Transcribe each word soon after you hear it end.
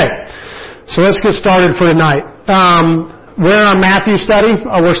So let's get started for tonight. We're in our Matthew study.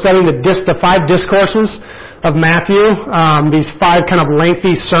 We're studying the 5 discourses of Matthew, these 5 kind of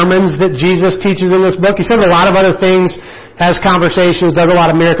lengthy sermons that Jesus teaches in this book. He says a lot of other things, has conversations, does a lot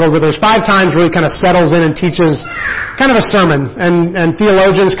of miracles, but there's 5 times where he kind of settles in and teaches kind of a sermon. And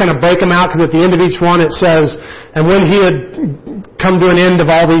theologians kind of break them out because at the end of each one it says, and when he had come to an end of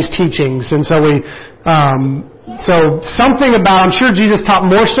all these teachings. And so so something about, I'm sure Jesus taught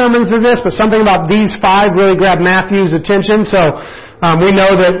more sermons than this, but something about these 5 really grabbed Matthew's attention. So we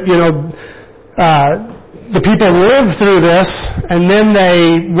know that, the people lived through this, and then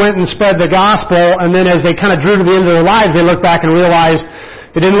they went and spread the gospel, and then as they kind of drew to the end of their lives, they looked back and realized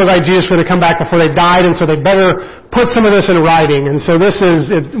it didn't look like Jesus was going to come back before they died, and so they better put some of this in writing. And so this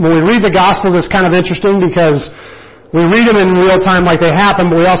is, when we read the Gospels, it's kind of interesting because we read them in real time like they happen,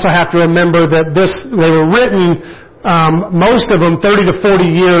 but we also have to remember that they were written, most of them 30 to 40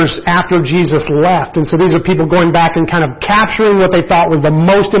 years after Jesus left. And so these are people going back and kind of capturing what they thought was the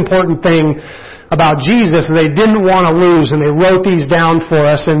most important thing about Jesus, and they didn't want to lose, and they wrote these down for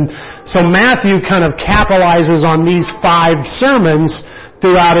us. And so Matthew kind of capitalizes on these 5 sermons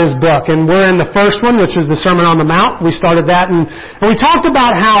throughout his book. And we're in the first one, which is the Sermon on the Mount. We started that, and we talked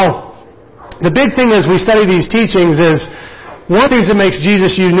about how the big thing as we study these teachings is one of the things that makes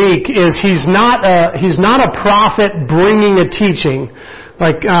Jesus unique is he's not a prophet bringing a teaching.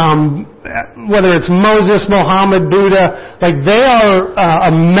 Like, whether it's Moses, Muhammad, Buddha, like they are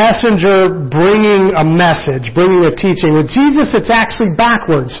a messenger bringing a message, bringing a teaching. With Jesus, it's actually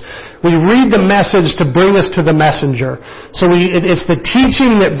backwards. We read the message to bring us to the messenger. So it's the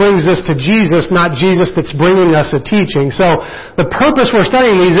teaching that brings us to Jesus, not Jesus that's bringing us a teaching. So the purpose we're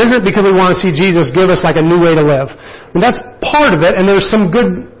studying these isn't because we want to see Jesus give us like a new way to live. And that's part of it, and there's some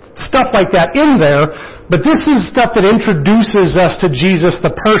good stuff like that in there. But this is stuff that introduces us to Jesus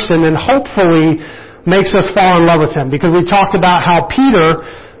the person and hopefully makes us fall in love with Him. Because we talked about how Peter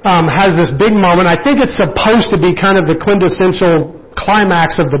has this big moment. I think it's supposed to be kind of the quintessential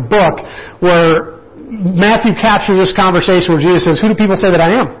climax of the book where Matthew captures this conversation where Jesus says, "Who do people say that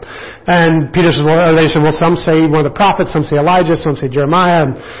I am?" And Peter says, well, some say one of the prophets, some say Elijah, some say Jeremiah,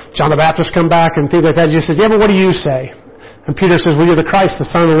 and John the Baptist come back and things like that. Jesus says, "Yeah, but what do you say?" And Peter says, "Well, you're the Christ, the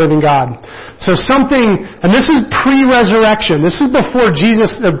Son of the living God." So and this is pre-resurrection. This is before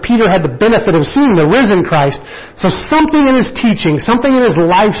Peter had the benefit of seeing the risen Christ. So something in his teaching, something in his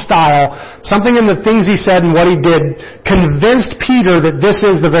lifestyle, something in the things he said and what he did convinced Peter that this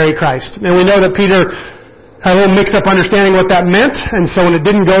is the very Christ. And we know that Peter had a little mixed up understanding what that meant. And so when it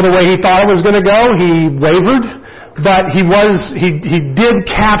didn't go the way he thought it was going to go, he wavered. But he did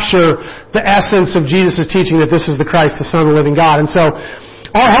capture the essence of Jesus' teaching that this is the Christ, the Son of the living God. And so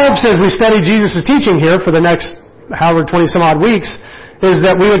our hopes as we study Jesus' teaching here for the next, 20 some odd weeks, is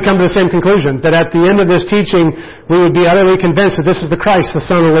that we would come to the same conclusion, that at the end of this teaching, we would be utterly convinced that this is the Christ, the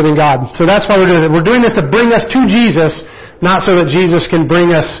Son of the living God. So that's why we're doing it. We're doing this to bring us to Jesus, not so that Jesus can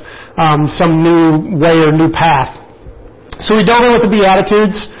bring us some new way or new path. So we dove in with the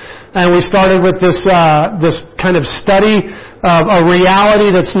Beatitudes. And we started with this kind of study of a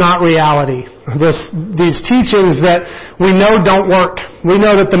reality that's not reality. These teachings that we know don't work. We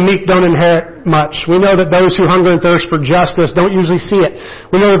know that the meek don't inherit much. We know that those who hunger and thirst for justice don't usually see it.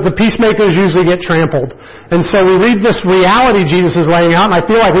 We know that the peacemakers usually get trampled. And so we read this reality Jesus is laying out, and I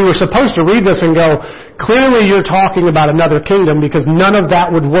feel like we were supposed to read this and go, clearly you're talking about another kingdom because none of that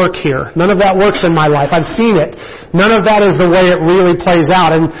would work here. None of that works in my life. I've seen it. None of that is the way it really plays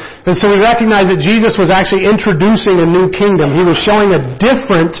out. And so we recognize that Jesus was actually introducing a new kingdom. He was showing a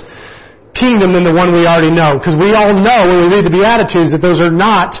different kingdom than the one we already know. Because we all know when we read the Beatitudes that those are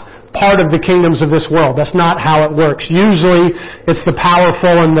not part of the kingdoms of this world. That's not how it works. Usually it's the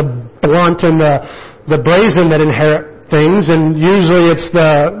powerful and the blunt and the brazen that inherit things, and usually it's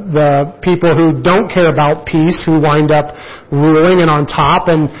the people who don't care about peace who wind up ruling and on top.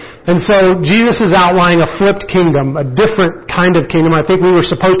 And so Jesus is outlining a flipped kingdom, a different kind of kingdom. I think we were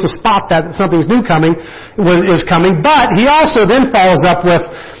supposed to spot that something's new is coming. But he also then follows up with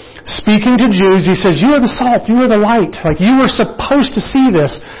speaking to Jews. He says, "You are the salt, you are the light. Like you were supposed to see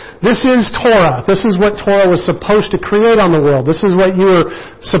this. This is Torah. This is what Torah was supposed to create on the world. This is what you were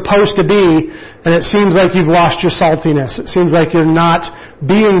supposed to be. And it seems like you've lost your saltiness. It seems like you're not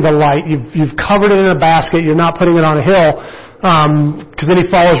being the light. You've covered it in a basket. You're not putting it on a hill." Because then he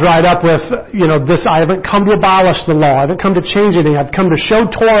follows right up with, this, I haven't come to abolish the law. I haven't come to change anything. I've come to show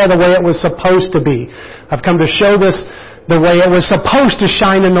Torah the way it was supposed to be. I've come to show this the way it was supposed to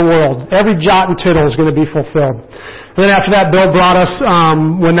shine in the world. Every jot and tittle is going to be fulfilled. And then after that, Bill brought us,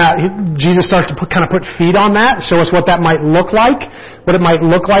 Jesus starts to put feet on that, show us what that might look like, what it might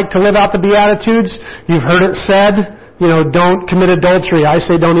look like to live out the Beatitudes. You've heard it said, don't commit adultery. I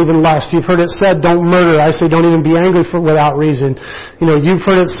say don't even lust. You've heard it said, don't murder. I say don't even be angry without reason. You've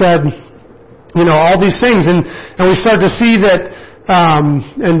heard it said, all these things. And we start to see that,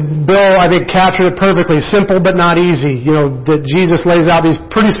 and Bill, I think, captured it perfectly. Simple but not easy. That Jesus lays out these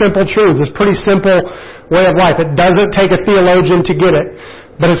pretty simple truths, this pretty simple way of life. It doesn't take a theologian to get it,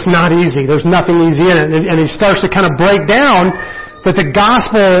 but it's not easy. There's nothing easy in it. And he starts to kind of break down that the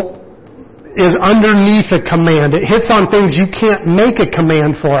gospel is underneath a command. It hits on things you can't make a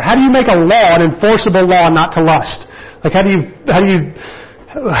command for. How do you make a law, an enforceable law, not to lust? Like how do you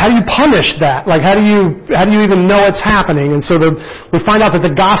punish that? Like how do you even know it's happening? And so we find out that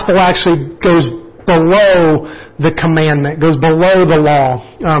the gospel actually goes below the commandment, goes below the law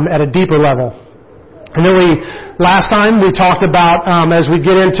at a deeper level. And then last time we talked about, as we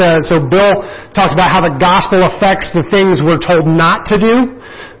get into, so Bill talked about how the gospel affects the things we're told not to do,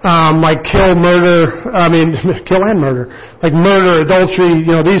 like kill and murder, like murder, adultery,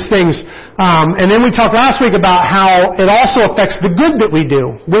 these things. And then we talked last week about how it also affects the good that we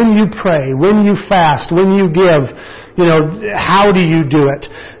do. When you pray, when you fast, when you give, how do you do it?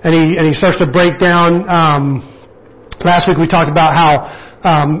 And he starts to break down, last week we talked about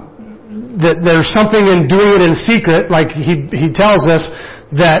how, that there's something in doing it in secret, like he tells us,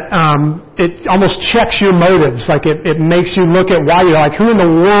 that it almost checks your motives. Like it makes you look at why you're like, who in the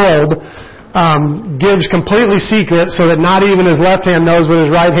world gives completely secret so that not even his left hand knows what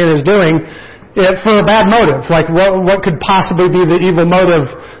his right hand is doing it for a bad motive? Like what could possibly be the evil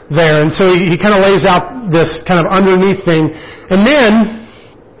motive there? And so he kind of lays out this kind of underneath thing. And then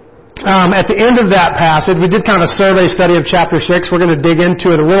at the end of that passage, we did kind of a survey study of chapter 6. We're going to dig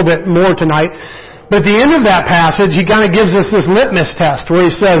into it a little bit more tonight. But at the end of that passage, he kind of gives us this litmus test where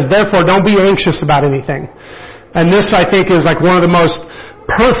he says, therefore, don't be anxious about anything. And this, I think, is like one of the most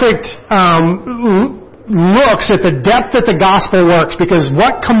perfect looks at the depth that the gospel works, because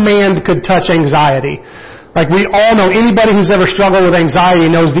what command could touch anxiety? Like we all know, anybody who's ever struggled with anxiety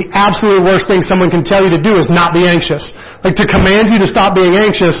knows the absolute worst thing someone can tell you to do is not be anxious. Like to command you to stop being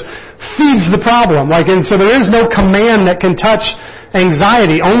anxious feeds the problem. And so there is no command that can touch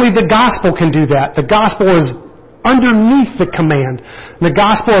anxiety. Only the gospel can do that. The gospel is underneath the command. The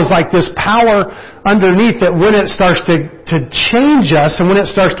gospel is like this power underneath that when it starts to change us and when it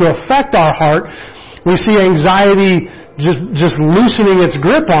starts to affect our heart, we see anxiety just loosening its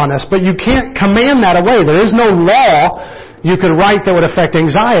grip on us. But you can't command that away. There is no law you could write that would affect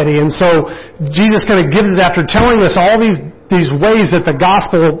anxiety. And so Jesus kind of gives us, after telling us all these ways that the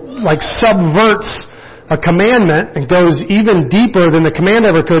gospel subverts a commandment and goes even deeper than the command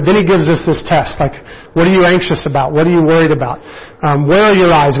ever could, then he gives us this test. What are you anxious about? What are you worried about? Where are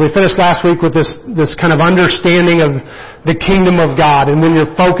your eyes? We finished last week with this kind of understanding of the kingdom of God, and when your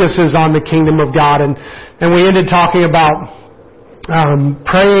focus is on the kingdom of God. And we ended talking about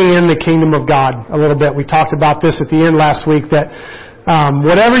praying in the kingdom of God a little bit. We talked about this at the end last week, that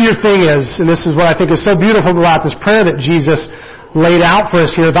whatever your thing is, and this is what I think is so beautiful about this prayer that Jesus laid out for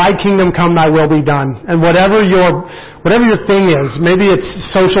us here, thy kingdom come, thy will be done. And whatever your thing is, maybe it's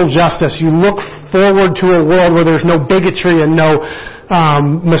social justice. You look forward to a world where there's no bigotry and no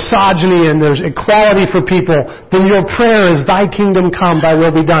misogyny and there's equality for people. Then your prayer is thy kingdom come, thy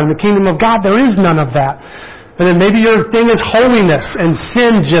will be done. In the kingdom of God, there is none of that. And then maybe your thing is holiness and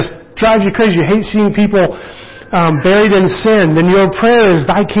sin just drives you crazy. You hate seeing people buried in sin. Then your prayer is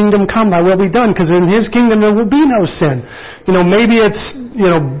thy kingdom come, thy will be done, because in his kingdom there will be no sin. Maybe it's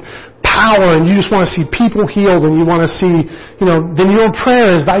power and you just want to see people healed and you want to see, then your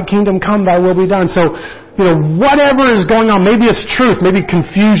prayer is thy kingdom come, thy will be done. So whatever is going on, maybe it's truth, maybe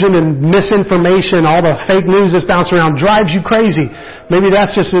confusion and misinformation, all the fake news that's bouncing around drives you crazy. Maybe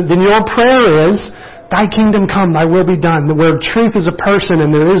that's just it. Then your prayer is thy kingdom come, thy will be done, where truth is a person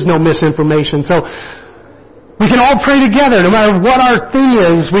and there is no misinformation. So we can all pray together. No matter what our thing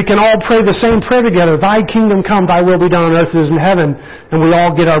is, we can all pray the same prayer together. Thy kingdom come, thy will be done on earth as in heaven. And we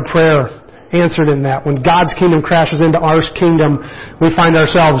all get our prayer answered in that. When God's kingdom crashes into our kingdom, we find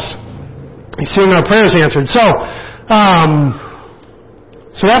ourselves seeing our prayers answered. So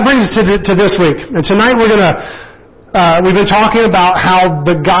that brings us to this week. And tonight we've been talking about how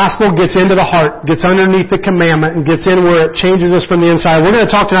the gospel gets into the heart, gets underneath the commandment, and gets in where it changes us from the inside. We're going to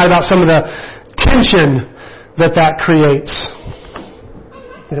talk tonight about some of the tension that creates.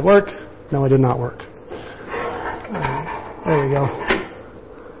 Did it work? No, it did not work. There we go.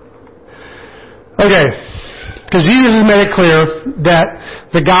 Okay. Because Jesus has made it clear that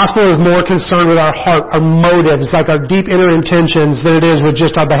the gospel is more concerned with our heart, our motives, like our deep inner intentions, than it is with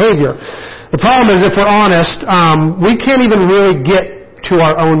just our behavior. The problem is, if we're honest, we can't even really get to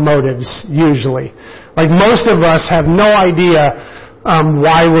our own motives, usually. Like, most of us have no idea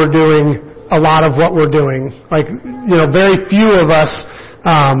why we're doing a lot of what we're doing. Like, very few of us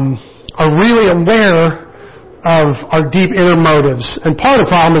are really aware of our deep inner motives. And part of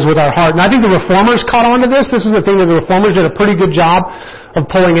the problem is with our heart. And I think the Reformers caught on to this. This was the thing that the Reformers did a pretty good job of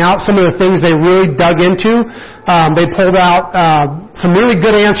pulling out some of the things they really dug into. They pulled out some really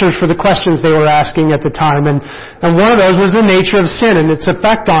good answers for the questions they were asking at the time. And one of those was the nature of sin and its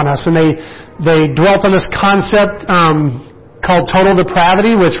effect on us. And they dwelt on this concept called total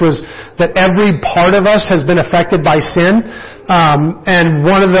depravity, which was that every part of us has been affected by sin. And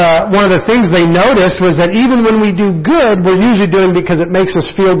one of the things they noticed was that even when we do good, we're usually doing because it makes us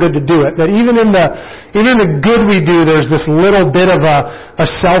feel good to do it. That even in the good we do, there's this little bit of a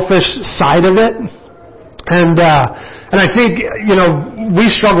selfish side of it. And I think,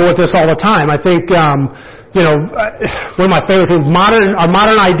 we struggle with this all the time. I think, one of my favorite things, our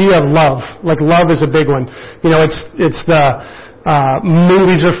modern idea of love. Like, love is a big one. It's the,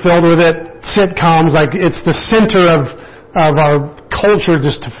 movies are filled with it, sitcoms, like, it's the center of our culture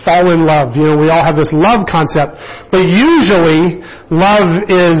just to fall in love. We all have this love concept. But usually,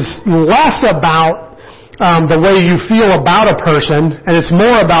 love is less about the way you feel about a person, and it's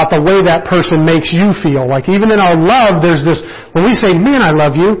more about the way that person makes you feel. Like, even in our love, there's this, when we say, man, I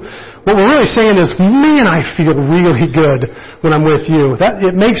love you, what we're really saying is, man, I feel really good when I'm with you.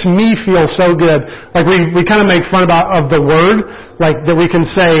 It makes me feel so good. Like, we kind of make fun of the word, like, that we can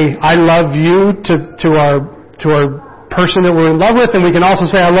say, I love you to our person that we're in love with, and we can also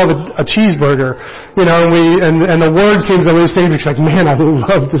say, I love a cheeseburger, and the word seems a little strange, because like, man, I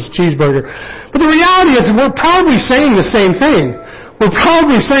love this cheeseburger. But the reality is, we're probably saying the same thing. We're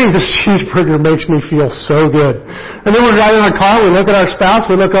probably saying, this cheeseburger makes me feel so good. And then we're driving in our car, we look at our spouse,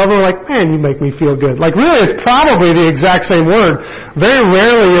 we look over, we're like, man, you make me feel good. Like, really, it's probably the exact same word. Very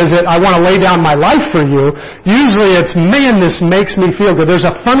rarely is it, I want to lay down my life for you. Usually it's, man, this makes me feel good. There's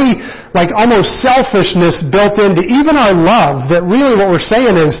a funny, like, almost selfishness built into even our love, that really what we're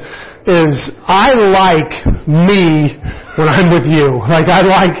saying is I like me when I'm with you. Like, I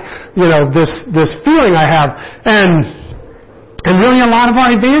like, this feeling I have. And really a lot of our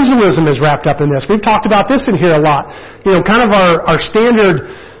evangelism is wrapped up in this. We've talked about this in here a lot. Kind of our standard,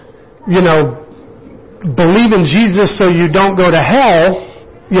 believe in Jesus so you don't go to hell,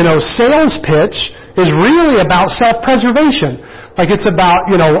 sales pitch is really about self-preservation. Like, it's about,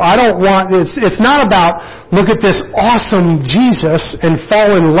 it's not about, look at this awesome Jesus and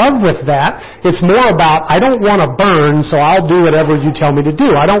fall in love with that. It's more about, I don't want to burn, so I'll do whatever you tell me to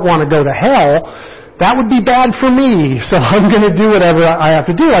do. I don't want to go to hell. That would be bad for me, so I'm going to do whatever I have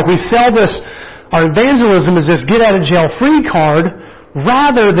to do. Like, we sell this, our evangelism is this get-out-of-jail-free card,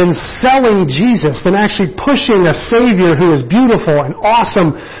 rather than selling Jesus, than actually pushing a Savior who is beautiful and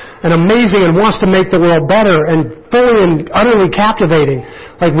awesome and amazing and wants to make the world better and fully and utterly captivating.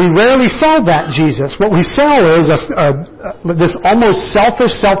 Like, we rarely sell that Jesus. What we sell is this almost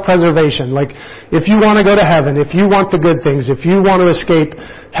selfish self-preservation. Like, if you want to go to heaven, if you want the good things, if you want to escape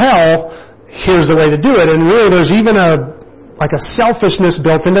hell, here's the way to do it. And really, there's even a selfishness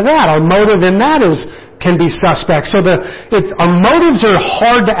built into that. Our motive in that can be suspect. So our motives are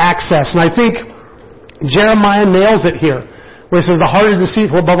hard to access. And I think Jeremiah nails it here, where he says, the heart is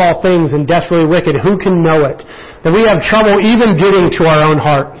deceitful above all things and desperately wicked. Who can know it? That we have trouble even getting to our own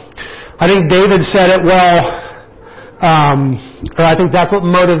heart. I think David said it well, or I think that's what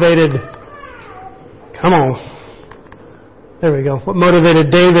motivated, there we go, what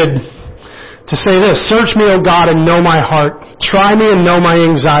motivated David to say this, search me, O God, and know my heart. Try me and know my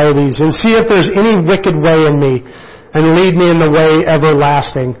anxieties, and see if there's any wicked way in me, and lead me in the way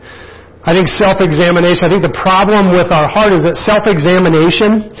everlasting. I think self-examination, I think the problem with our heart is that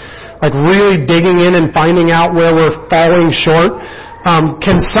self-examination, like really digging in and finding out where we're falling short,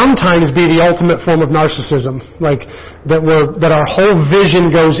 can sometimes be the ultimate form of narcissism. Like, that our whole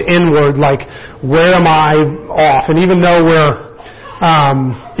vision goes inward, like, where am I off? And even though we're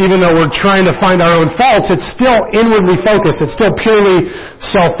trying to find our own faults, it's still inwardly focused. It's still purely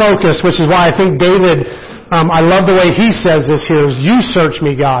self-focused, which is why I think David, I love the way he says this here, is you search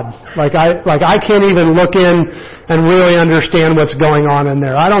me, God. Like I can't even look in and really understand what's going on in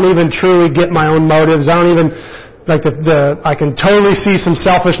there. I don't even truly get my own motives. I don't even, like I can totally see some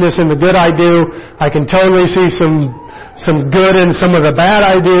selfishness in the good I do. I can totally see some good in some of the bad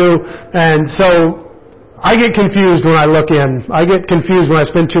I do. And so, I get confused when I look in. I get confused when I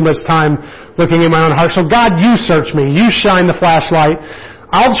spend too much time looking in my own heart. So God, you search me. You shine the flashlight.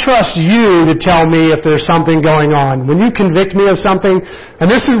 I'll trust you to tell me if there's something going on. When you convict me of something, and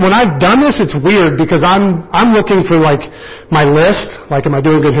this is, when I've done this, it's weird because I'm looking for like my list. Like, am I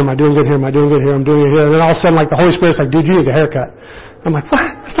doing good here? Am I doing good here? Am I doing good here? I'm doing it here. And then all of a sudden, like, the Holy Spirit's like, dude, you need a haircut. I'm like, what?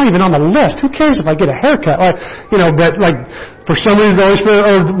 That's not even on the list. Who cares if I get a haircut? Like, but like, for some reason the Holy Spirit,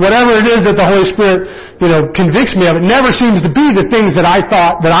 or whatever it is that the Holy Spirit, convicts me of, it never seems to be the things that I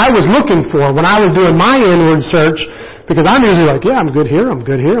thought that I was looking for when I was doing my inward search. Because I'm usually like, yeah, I'm good here, I'm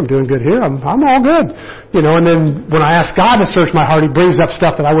good here, I'm doing good here, I'm all good. And then when I ask God to search my heart, He brings up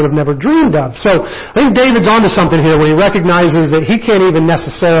stuff that I would have never dreamed of. So I think David's onto something here when he recognizes that he can't even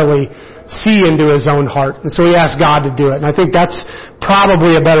necessarily see into his own heart. And so he asks God to do it. And I think that's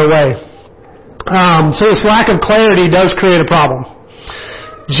probably a better way. So this lack of clarity does create a problem.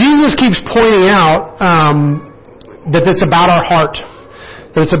 Jesus keeps pointing out that it's about our heart.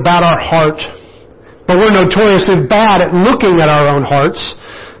 That it's about our heart. But we're notoriously bad at looking at our own hearts.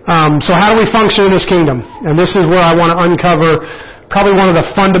 So how do we function in this kingdom? And this is where I want to uncover probably one of the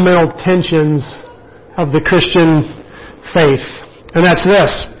fundamental tensions of the Christian faith. And that's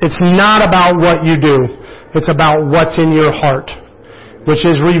this. It's not about what you do. It's about what's in your heart, which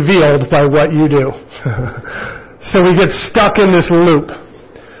is revealed by what you do. So we get stuck in this loop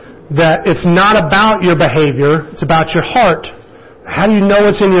that it's not about your behavior. It's about your heart. How do you know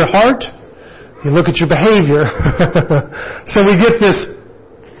what's in your heart? You look at your behavior. So we get this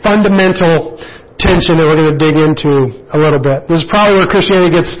fundamental tension that we're going to dig into a little bit. This is probably where Christianity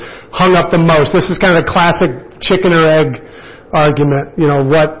gets hung up the most. This is kind of a classic chicken or egg argument.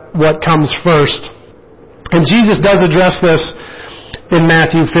 What comes first. And Jesus does address this in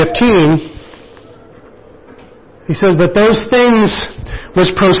Matthew 15. He says that those things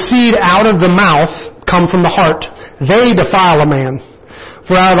which proceed out of the mouth come from the heart. They defile a man.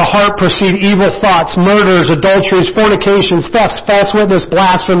 For out of the heart proceed evil thoughts, murders, adulteries, fornications, thefts, false witness,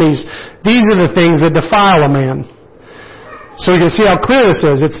 blasphemies. These are the things that defile a man. So you can see how clear this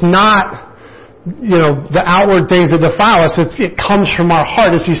is. It's not, the outward things that defile us. It comes from our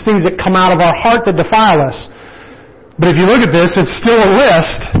heart. It's these things that come out of our heart that defile us. But if you look at this, it's still a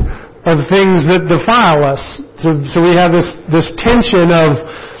list of things that defile us. So we have this tension of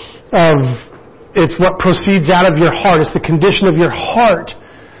it's what proceeds out of your heart. It's the condition of your heart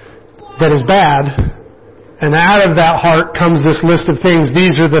that is bad. And out of that heart comes this list of things.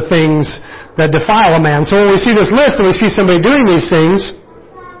 These are the things that defile a man. So when we see this list and we see somebody doing these things,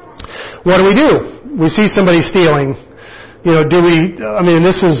 what do? We see somebody stealing.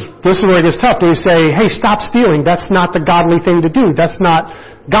 This is where it gets tough. Do we say, hey, stop stealing? That's not the godly thing to do. That's not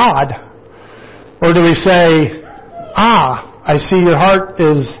God. Or do we say, I see your heart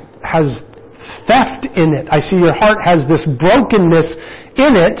has theft in it. I see your heart has this brokenness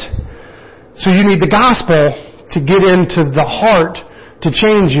in it. So you need the gospel to get into the heart to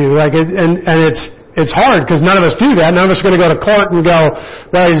change you. And it's hard because none of us do that. None of us are going to go to court and go,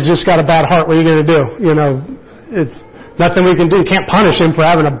 well, he's just got a bad heart. What are you going to do? It's nothing we can do. You can't punish him for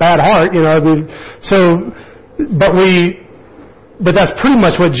having a bad heart. But that's pretty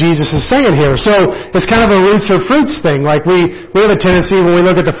much what Jesus is saying here. So it's kind of a roots or fruits thing. Like we have a tendency when we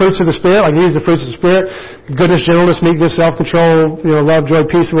look at the fruits of the Spirit, like these are the fruits of the Spirit, goodness, gentleness, meekness, self-control, love, joy,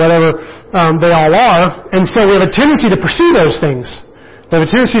 peace, or whatever, they all are. And so we have a tendency to pursue those things. We have a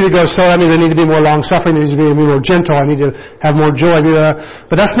tendency to go, so that means I need to be more long-suffering, I need to be more gentle, I need to have more joy.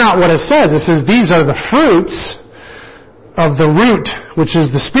 But that's not what it says. It says these are the fruits of the root, which is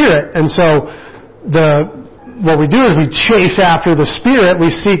the Spirit. And so what we do is we chase after the Spirit,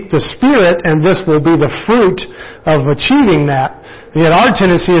 we seek the Spirit, and this will be the fruit of achieving that. And yet our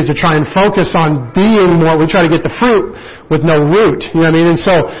tendency is to try and focus on being more, we try to get the fruit with no root. And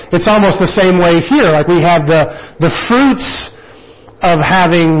so it's almost the same way here. Like we have the fruits of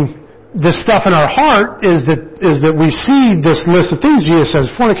having this stuff in our heart is that we see this list of things Jesus says,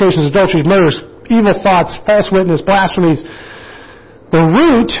 fornications, adulteries, murders, evil thoughts, false witness, blasphemies. The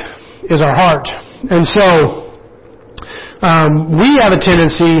root is our heart. And so we have a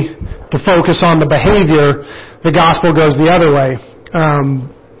tendency to focus on the behavior. The gospel goes the other way.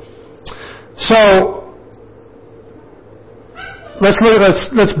 So let's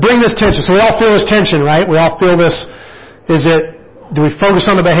bring this tension. So we all feel this tension, right? We all feel this. Do we focus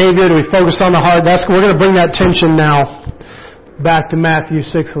on the behavior? Do we focus on the heart? We're going to bring that tension now back to Matthew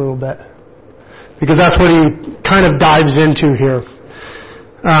 6 a little bit, because that's what he kind of dives into here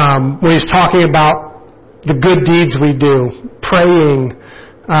when he's talking about the good deeds we do, praying,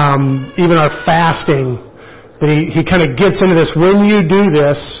 even our fasting. He kind of gets into this. When you do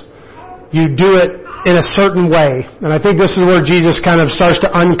this, you do it in a certain way. And I think this is where Jesus kind of starts to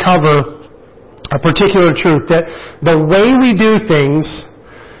uncover a particular truth, that the way we do things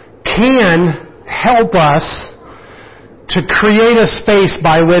can help us to create a space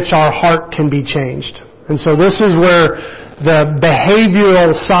by which our heart can be changed. And so this is where the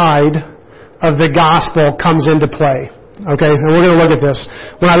behavioral side of the gospel comes into play. Okay, and we're going to look at this.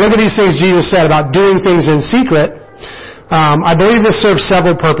 When I look at these things Jesus said about doing things in secret, I believe this serves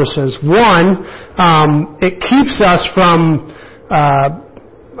several purposes. One, it keeps us from,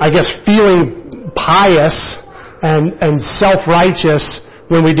 feeling pious and self-righteous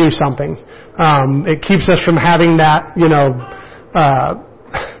when we do something. It keeps us from having that, I'm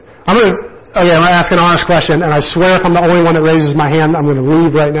going to ask an honest question, and I swear if I'm the only one that raises my hand, I'm going to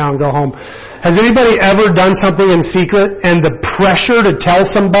leave right now and go home. Has anybody ever done something in secret and the pressure to tell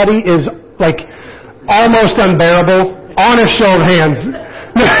somebody is like almost unbearable? Honest show of hands.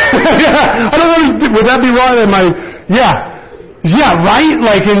 I don't know, would that be wrong? Yeah, right?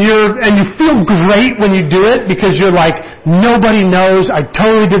 Like, and you feel great when you do it because you're like, nobody knows. I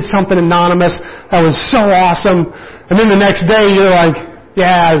totally did something anonymous. That was so awesome. And then the next day you're like,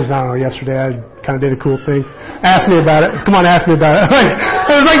 yesterday I kind of did a cool thing. Ask me about it. Come on, ask me about it.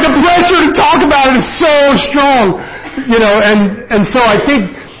 It was like the pressure to talk about it is so strong, and so I think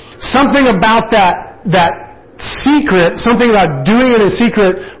something about that secret, something about doing it in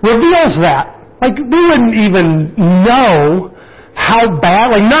secret reveals that. Like, we wouldn't even know how bad,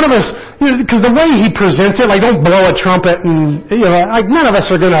 like none of us, because the way he presents it, like don't blow a trumpet and, like none of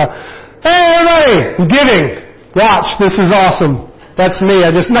us are gonna, hey everybody, I'm giving, watch, this is awesome. That's me.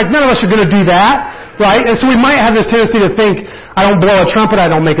 None of us are going to do that, right? And so we might have this tendency to think, I don't blow a trumpet,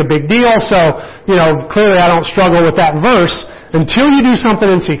 I don't make a big deal, so, clearly I don't struggle with that verse until you do something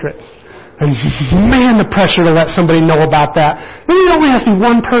in secret. And man, the pressure to let somebody know about that. Maybe it only has to be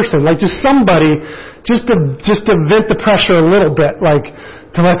one person, like just somebody, just to vent the pressure a little bit, like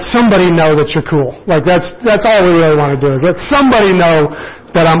to let somebody know that you're cool. Like that's all we really want to do, is let somebody know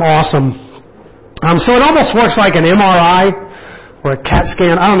that I'm awesome. So it almost works like an MRI, or a CAT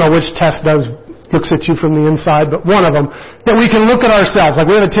scan. I don't know which test looks at you from the inside, but one of them, that we can look at ourselves. Like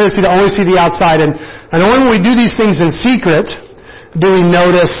we have a tendency to only see the outside, and only when we do these things in secret do we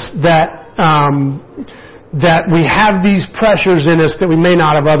notice that we have these pressures in us that we may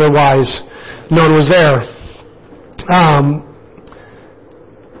not have otherwise known was there.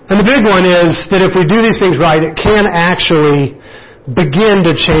 And the big one is that if we do these things right, it can actually begin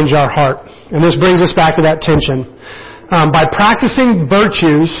to change our heart. And this brings us back to that tension. By practicing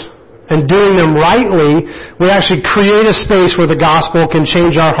virtues and doing them rightly, we actually create a space where the gospel can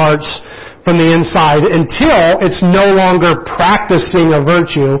change our hearts from the inside until it's no longer practicing a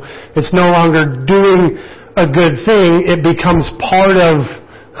virtue. It's no longer doing a good thing. It becomes part of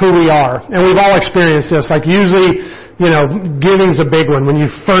who we are. And we've all experienced this. Like usually, giving's a big one. When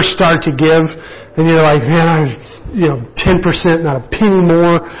you first start to give, and you're like, man, 10%, not a penny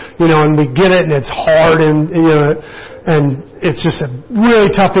more, and we get it, and it's hard, and it's just a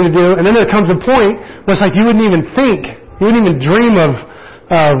really tough thing to do. And then there comes a point where it's like you wouldn't even dream of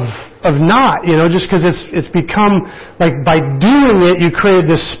not, just because it's become, like by doing it, you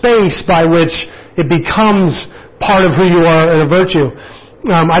create this space by which it becomes part of who you are and a virtue.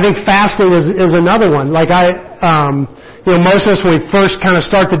 I think fasting is another one. Like most of us, when we first kind of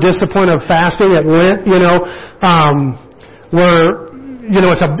start the discipline of fasting at Lent,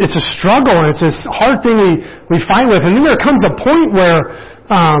 it's a struggle and it's this hard thing we fight with. And then there comes a point where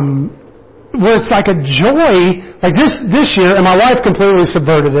it's like a joy. Like this year, and my wife completely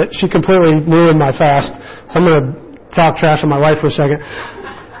subverted it. She completely ruined my fast. So I'm going to talk trash on my wife for a second.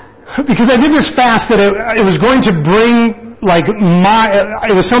 Because I did this fast that it was going to bring,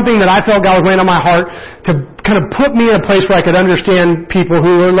 it was something that I felt God was laying on my heart to kind of put me in a place where I could understand people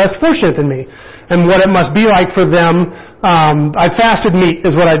who were less fortunate than me and what it must be like for them. I fasted meat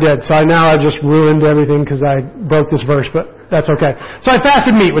is what I did. So now I just ruined everything because I broke this verse, but that's okay. So I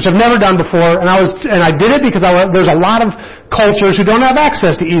fasted meat, which I've never done before, and I did it because there's a lot of cultures who don't have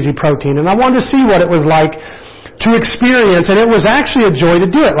access to easy protein, and I wanted to see what it was like to experience, and it was actually a joy to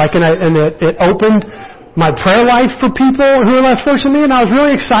do it. It opened my prayer life for people who are less fortunate than me, and I was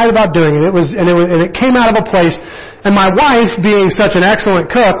really excited about doing it. It came out of a place, And my wife, being such an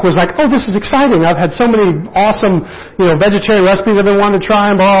excellent cook, was like, oh, this is exciting. I've had so many awesome, vegetarian recipes I've been wanting to try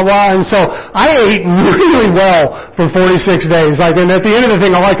and blah, blah, blah. And so I ate really well for 46 days. And at the end of the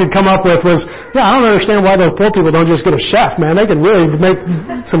thing, all I could come up with was, I don't understand why those poor people don't just get a chef, man. They can really make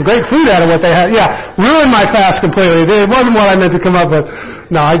some great food out of what they had. Yeah, ruined my fast completely. It wasn't what I meant to come up with.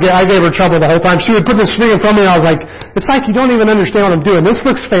 No, I gave her trouble the whole time. She would put this thing in front of me, and I was like, it's like you don't even understand what I'm doing. This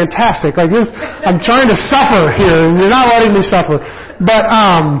looks fantastic. Like this, I'm trying to suffer here, and you're not letting me suffer. But,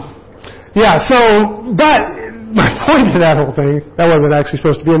 but my point to that whole thing, that wasn't actually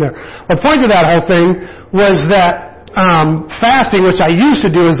supposed to be in there. My point to that whole thing was that fasting, which I used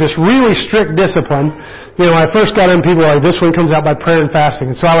to do, is this really strict discipline. When I first got in, people were like, this one comes out by prayer and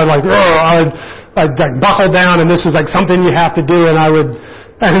fasting. And so I would I'd buckle down, and this is like something you have to do, and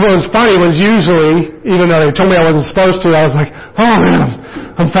what was funny was usually, even though they told me I wasn't supposed to, I was like, oh man,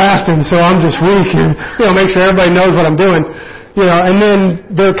 I'm fasting, so I'm just weak, and, make sure everybody knows what I'm doing. And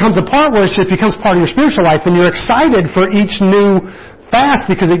then there comes a part where it becomes part of your spiritual life, and you're excited for each new fast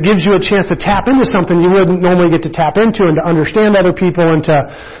because it gives you a chance to tap into something you wouldn't normally get to tap into, and to understand other people, and to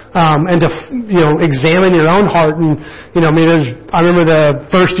examine your own heart. And, I remember the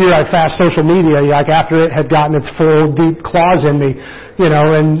first year I fast social media, after it had gotten its full deep claws in me,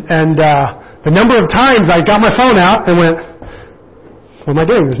 and the number of times I got my phone out and went, what am I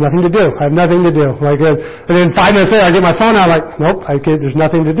doing? There's nothing to do. I have nothing to do. And then 5 minutes later I get my phone out, nope, there's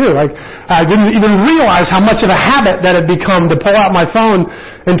nothing to do. I didn't even realize how much of a habit that had become to pull out my phone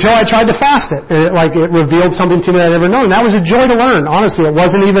until I tried to fast it. And it revealed something to me I'd never known. That was a joy to learn. Honestly, it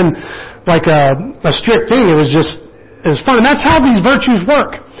wasn't even like a strict thing. It was fun. And that's how these virtues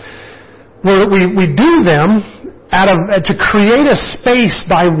work. We do them to create a space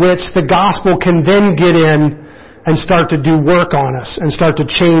by which the gospel can then get in and start to do work on us and start to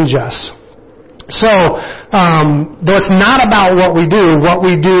change us. So, though it's not about what we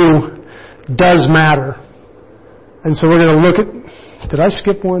do does matter. And so we're going to look at, did I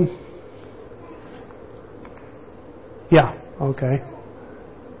skip one? Yeah, okay.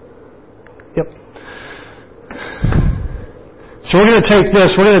 Yep. So we're going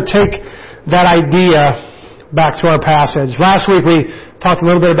to take that idea back to our passage. Last week we talked a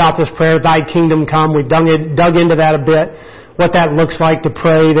little bit about this prayer, Thy kingdom come. We dug into that a bit, what that looks like to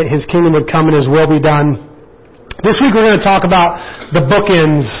pray that His kingdom would come and His will be done. This week we're going to talk about the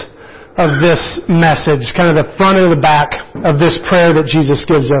bookends of this message, kind of the front and the back of this prayer that Jesus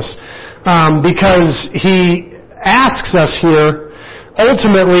gives us. Because He asks us here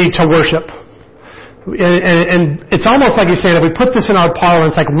ultimately to worship. And it's almost like He's saying, if we put this in our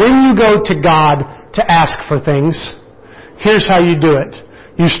parlance, like when you go to God to ask for things, here's how you do it.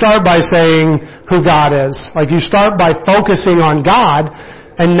 You start by saying who God is. You start by focusing on God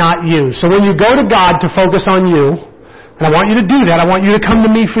and not you. So when you go to God to focus on you, and I want you to do that, I want you to come to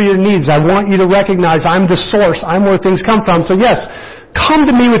me for your needs. I want you to recognize I'm the source. I'm where things come from. So yes, come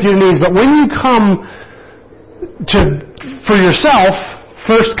to me with your needs. But when you come for yourself,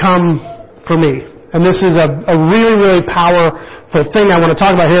 first come for me. And this is a really, really powerful thing I want to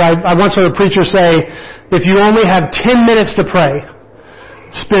talk about here. I once heard a preacher say, if you only have 10 minutes to pray,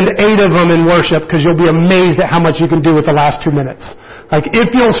 spend 8 of them in worship, because you'll be amazed at how much you can do with the last 2 minutes.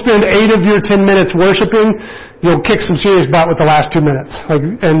 If you'll spend 8 of your 10 minutes worshiping, you'll kick some serious butt with the last 2 minutes.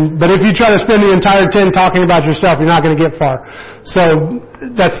 But if you try to spend the entire 10 talking about yourself, you're not going to get far. So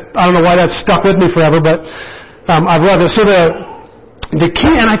I don't know why that's stuck with me forever, but I've loved it. So the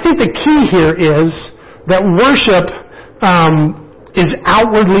key, and I think the key here is that worship is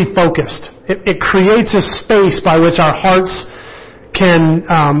outwardly focused. It creates a space by which our hearts can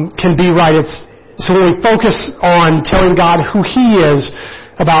be right. So when we focus on telling God who He is,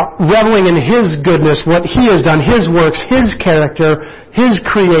 about reveling in His goodness, what He has done, His works, His character, His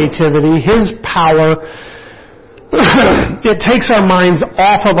creativity, His power, it takes our minds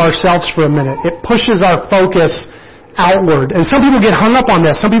off of ourselves for a minute. It pushes our focus outward. And some people get hung up on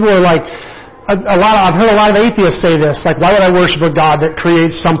this. Some people are like, I've heard a lot of atheists say this, why would I worship a God that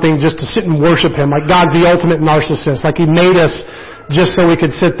creates something just to sit and worship Him? God's the ultimate narcissist. He made us just so we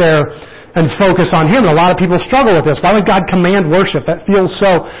could sit there and focus on Him. And a lot of people struggle with this. Why would God command worship? That feels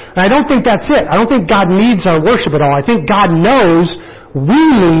so... And I don't think that's it. I don't think God needs our worship at all. I think God knows we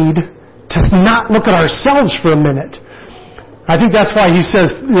need to not look at ourselves for a minute. I think that's why He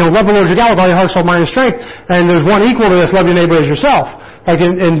says, love the Lord your God with all your heart, soul, mind, and strength. And there's one equal to this, love your neighbor as yourself.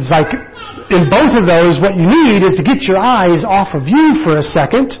 In both of those, what you need is to get your eyes off of you for a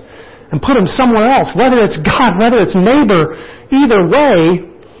second and put them somewhere else. Whether it's God, whether it's neighbor, either way,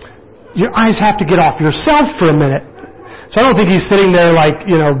 your eyes have to get off yourself for a minute. So I don't think He's sitting there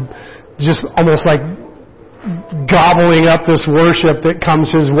just almost gobbling up this worship that comes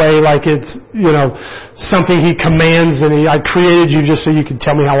his way like it's, something he commands and I created you just so you can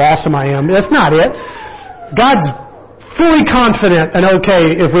tell me how awesome I am. That's not it. God's fully confident and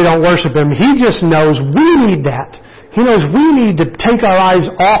okay if we don't worship him. He just knows we need that. He knows we need to take our eyes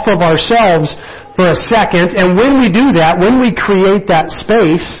off of ourselves for a second, and when we do that, when we create that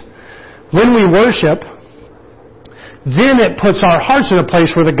space, when we worship, then it puts our hearts in a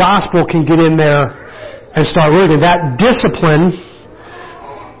place where the gospel can get in there and start rooting. That discipline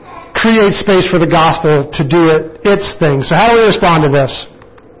creates space for the gospel to do its thing. So how do we respond to this?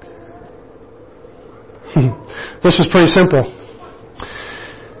 This is pretty simple.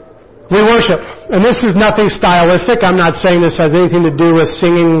 We worship. And this is nothing stylistic. I'm not saying this has anything to do with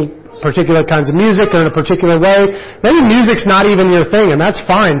singing particular kinds of music or in a particular way. Maybe music's not even your thing, and that's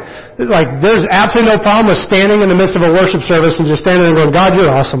fine. Like, there's absolutely no problem with standing in the midst of a worship service and just standing there going, God, you're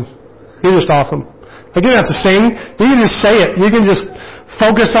awesome. You're just awesome. Like, you don't have to sing. You can just say it. You can just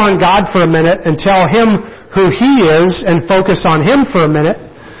focus on God for a minute and tell him who he is and focus on him for a minute.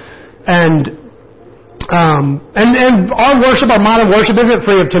 And our worship, our modern worship isn't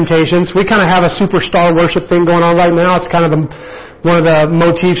free of temptations. We kind of have a superstar worship thing going on right now. It's kind of one of the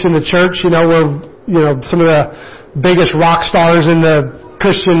motifs in the church. We're some of the biggest rock stars in the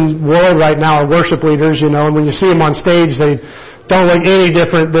Christian world right now are worship leaders, and when you see them on stage, they don't look any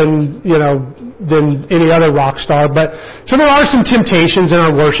different than any other rock star. But so there are some temptations in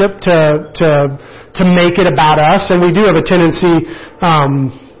our worship to make it about us, and we do have a tendency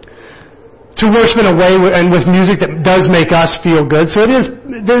to worship in a way and with music that does make us feel good. So it is.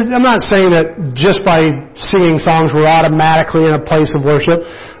 I'm not saying that just by singing songs we're automatically in a place of worship.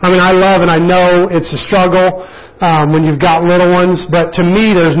 I mean, I love and I know it's a struggle when you've got little ones, but to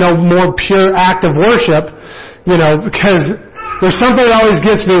me, there's no more pure act of worship, because there's something that always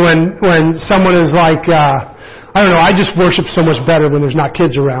gets me when someone is like, I don't know, I just worship so much better when there's not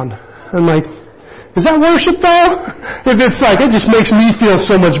kids around. I'm like, is that worship though? If it's like, it just makes me feel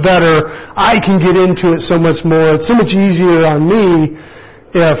so much better, I can get into it so much more. It's so much easier on me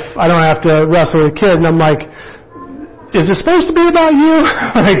if I don't have to wrestle with a kid. And I'm like, is it supposed to be about you?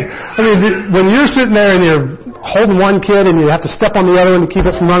 When you're sitting there and you're holding one kid and you have to step on the other one to keep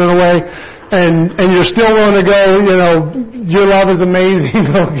it from running away, and you're still willing to go, your love is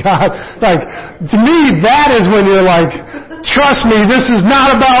amazing, oh God. Like, to me, that is when you're like, trust me, this is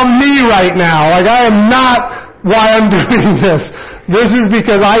not about me right now. Like, I am not why I'm doing this. This is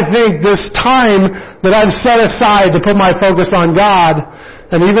because I think this time that I've set aside to put my focus on God,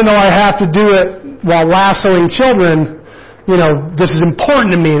 and even though I have to do it while lassoing children, this is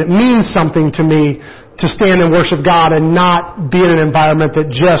important to me, and it means something to me to stand and worship God and not be in an environment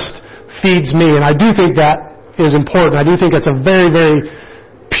that just feeds me. And I do think that is important. I do think it's a very, very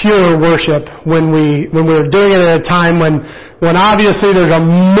pure worship when we're doing it at a time when obviously there's a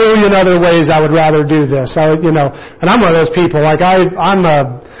million other ways I would rather do this. And I'm one of those people, like I'm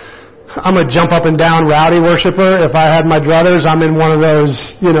a jump up and down rowdy worshiper. If I had my druthers, I'm in one of those,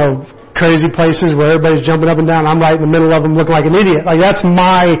 crazy places where everybody's jumping up and down. I'm right in the middle of them looking like an idiot. Like, that's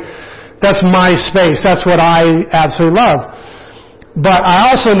my space. That's what I absolutely love. But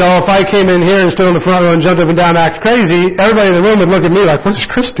I also know if I came in here and stood on the front row and jumped up and down and acted crazy, everybody in the room would look at me like, what is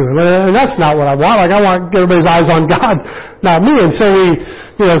Chris doing? And that's not what I want. Like, I want everybody's eyes on God, not me. And so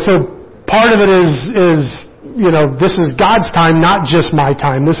so part of it is, this is God's time, not just my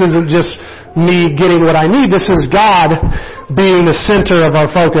time. This isn't just me getting what I need. This is God being the center of our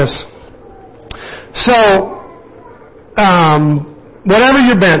focus. So, whatever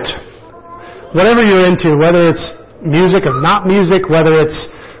you're bent, whatever you're into, whether it's music or not music, whether it's,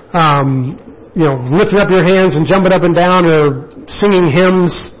 lifting up your hands and jumping up and down or singing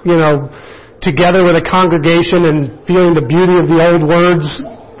hymns, together with a congregation and feeling the beauty of the old words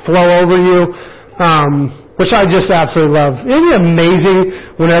flow over you, which I just absolutely love. Isn't it amazing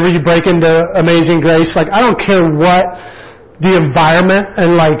whenever you break into Amazing Grace? Like, I don't care what the environment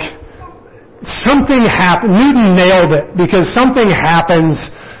and something happened. Newton nailed it because something happens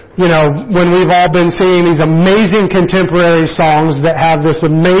when we've all been singing these amazing contemporary songs that have this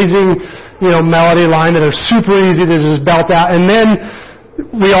amazing, melody line that are super easy to just belt out. And then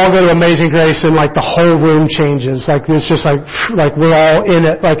we all go to Amazing Grace and the whole room changes. Like, it's just like we're all in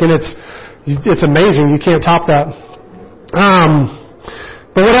it. And it's amazing. You can't top that.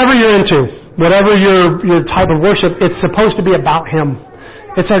 But whatever you're into, whatever your type of worship, it's supposed to be about Him.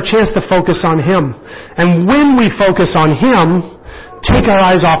 It's our chance to focus on Him. And when we focus on Him, take our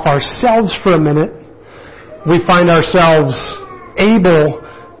eyes off ourselves for a minute, we find ourselves able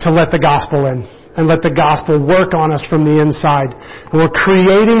to let the gospel in and let the gospel work on us from the inside. And we're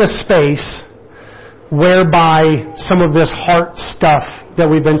creating a space whereby some of this heart stuff that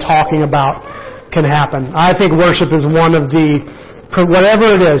we've been talking about can happen. I think worship is one of the,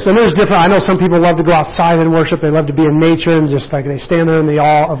 whatever it is, and there's different, I know some people love to go outside and worship, they love to be in nature and just like they stand there in the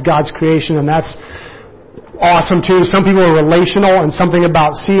awe of God's creation, and that's awesome too. Some people are relational, and something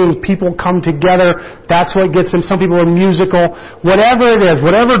about seeing people come together, that's what gets them. Some people are musical. Whatever it is,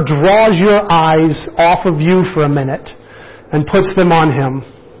 whatever draws your eyes off of you for a minute and puts them on Him,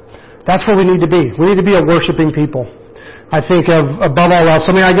 that's where we need to be. We need to be a worshiping people. I think of, above all else,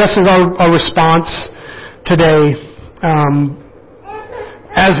 I mean, I guess is our response today,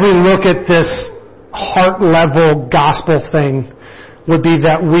 as we look at this heart level gospel thing, would be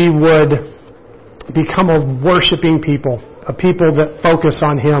that we would become a worshiping people, a people that focus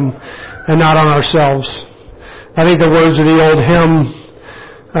on Him and not on ourselves. I think the words of the old hymn,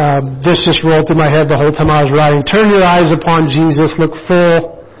 this just rolled through my head the whole time I was writing. Turn your eyes upon Jesus, look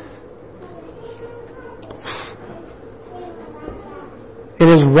full in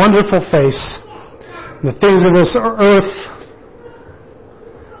His wonderful face, and the things of this earth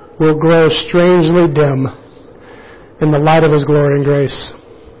will grow strangely dim in the light of His glory and grace.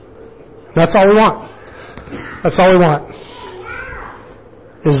 That's all we want. That's all we want.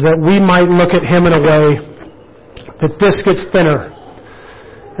 Is that we might look at Him in a way that this gets thinner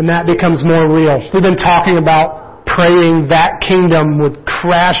and that becomes more real. We've been talking about praying that kingdom would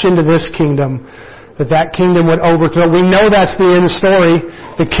crash into this kingdom, that kingdom would overthrow. We know that's the end story.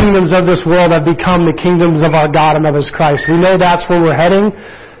 The kingdoms of this world have become the kingdoms of our God and of His Christ. We know that's where we're heading,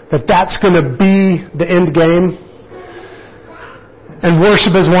 that's going to be the end game. And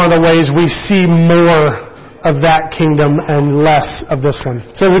worship is one of the ways we see more of that kingdom and less of this one.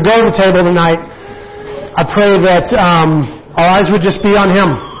 So as we go to the table tonight, I pray that our eyes would just be on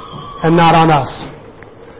Him and not on us.